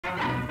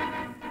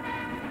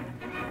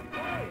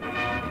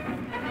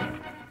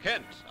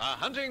Kent, a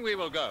hunting we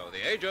will go,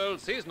 the age-old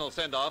seasonal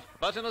send-off,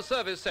 but in a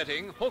service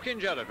setting,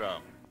 Hawkinge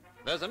Aerodrome.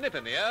 There's a nip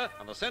in the air,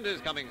 and the scent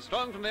is coming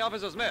strong from the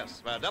officers'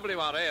 mess, where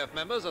W.R.A.F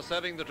members are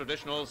serving the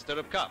traditional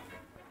stirrup cup.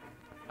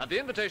 At the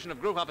invitation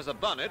of Group Officer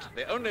Barnett,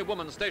 the only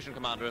woman station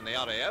commander in the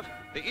RAF,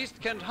 the East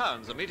Kent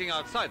Hounds are meeting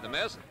outside the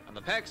mess, and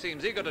the pack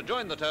seems eager to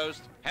join the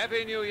toast,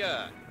 Happy New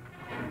Year!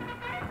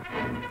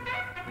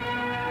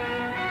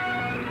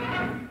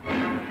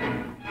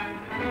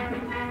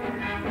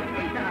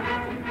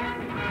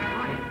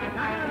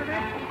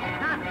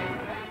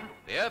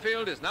 The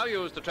airfield is now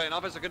used to train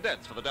officer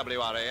cadets for the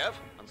W.R.A.F,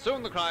 and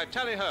soon the cry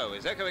tally-ho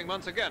is echoing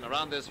once again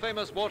around this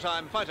famous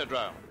wartime fighter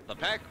drome. The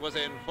pack was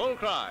in full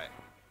cry.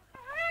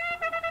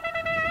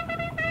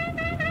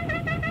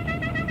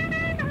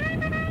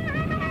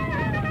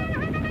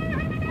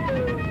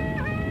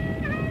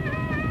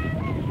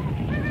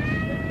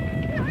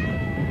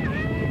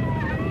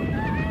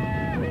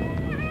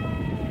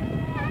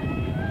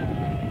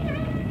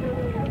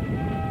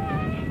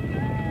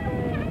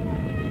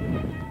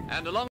 And along